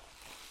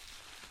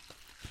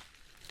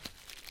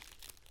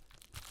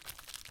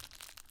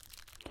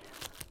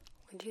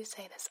 Would you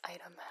say this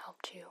item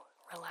helped you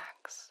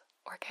relax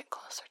or get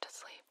closer to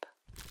sleep?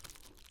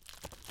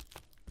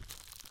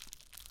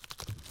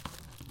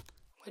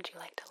 Would you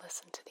like to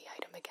listen to the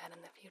item again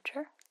in the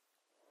future?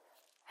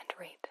 And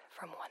rate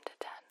from 1 to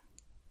 10.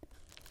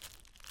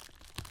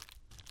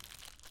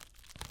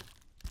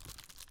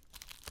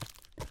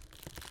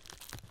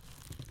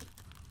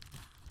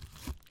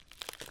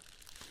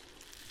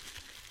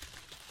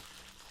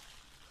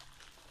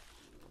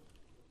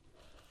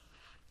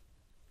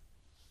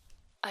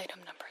 Item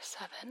number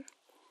 7,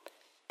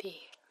 the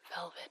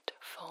velvet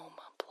foam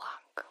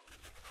block.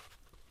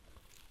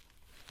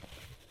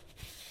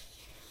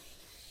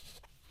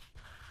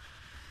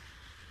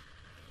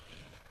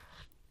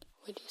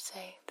 Would you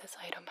say this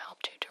item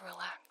helped you to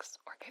relax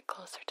or get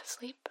closer to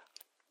sleep?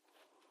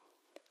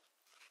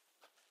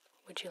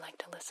 Would you like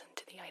to listen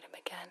to the item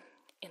again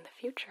in the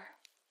future?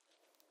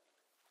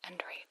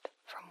 And rate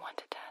from 1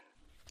 to 10.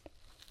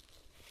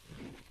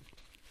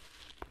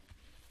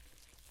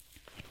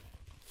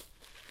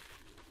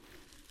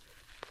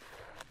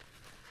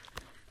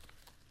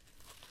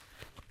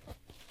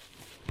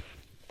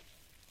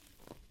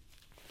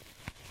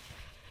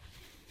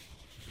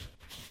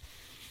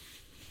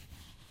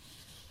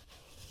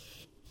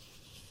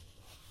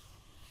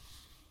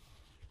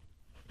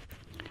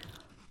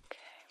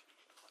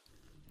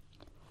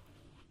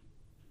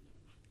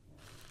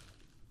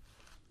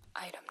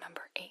 Item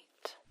number 8,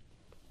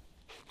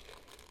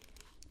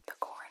 the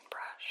corn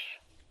brush.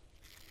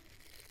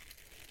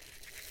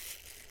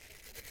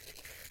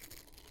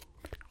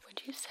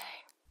 Would you say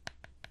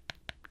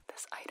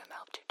this item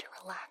helped you to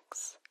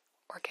relax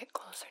or get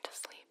closer to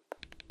sleep?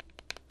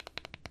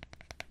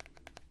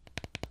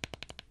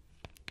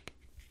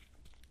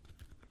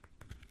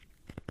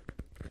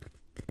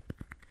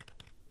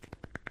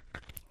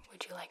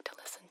 Would you like to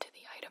listen to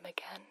the item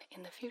again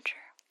in the future?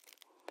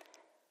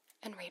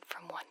 And rate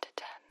from 1 to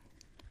 10.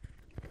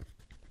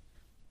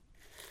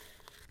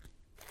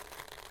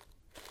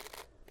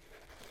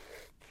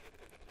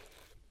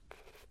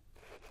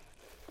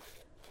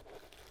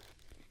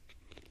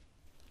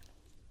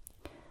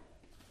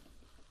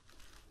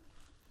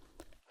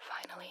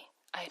 Finally,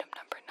 item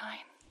number 9,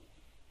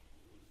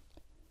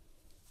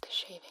 the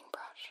shaving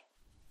brush.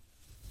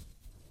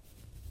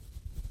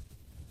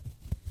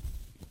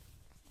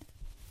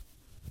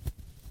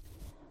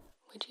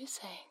 Would you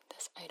say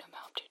this item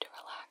helped you to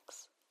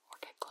relax or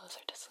get closer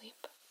to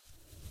sleep?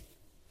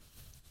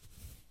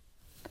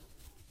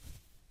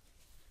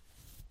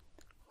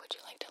 Would you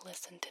like to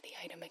listen to the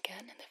item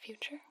again in the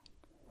future?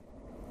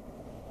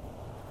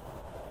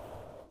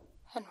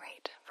 And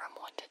rate from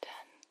 1 to 10.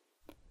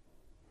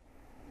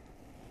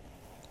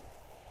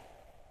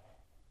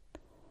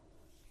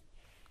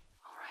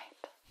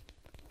 Alright.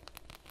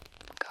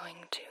 I'm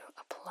going to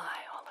apply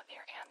all of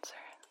your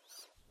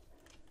answers.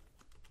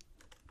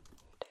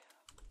 2,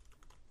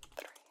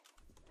 3,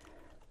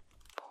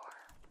 4,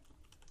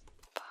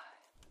 5,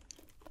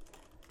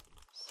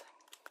 6,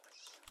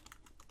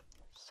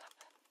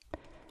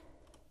 7,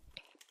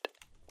 8,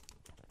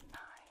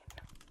 9.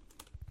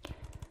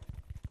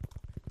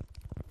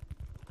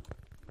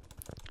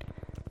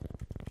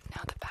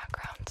 Now the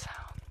background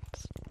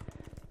sounds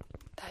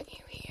that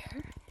you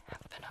hear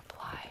have been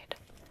applied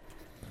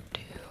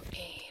to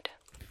aid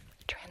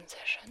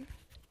transition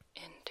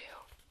into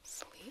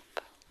sleep.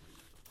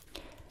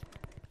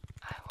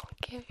 I will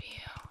give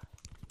you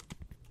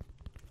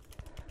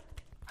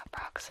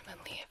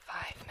approximately a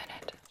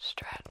 5-minute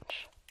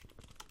stretch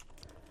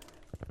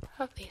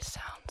of these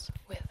sounds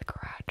with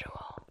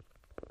gradual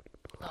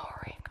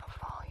lowering of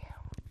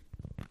volume.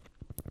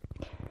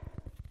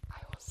 I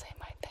will say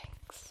my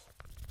thanks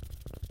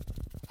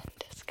and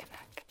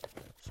disconnect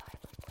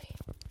silently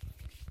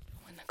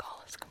when the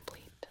call is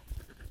complete.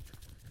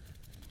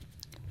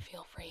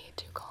 Feel free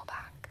to call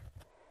back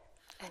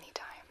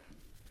anytime.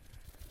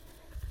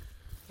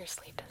 Your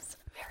sleep is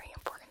very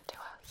important to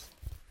us.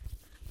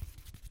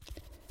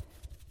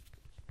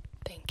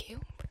 Thank you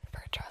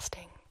for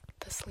trusting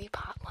the Sleep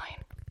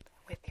Hotline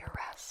with your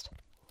rest.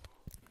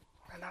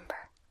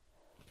 Remember,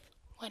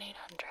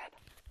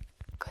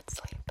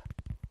 1-800-GOOD-SLEEP.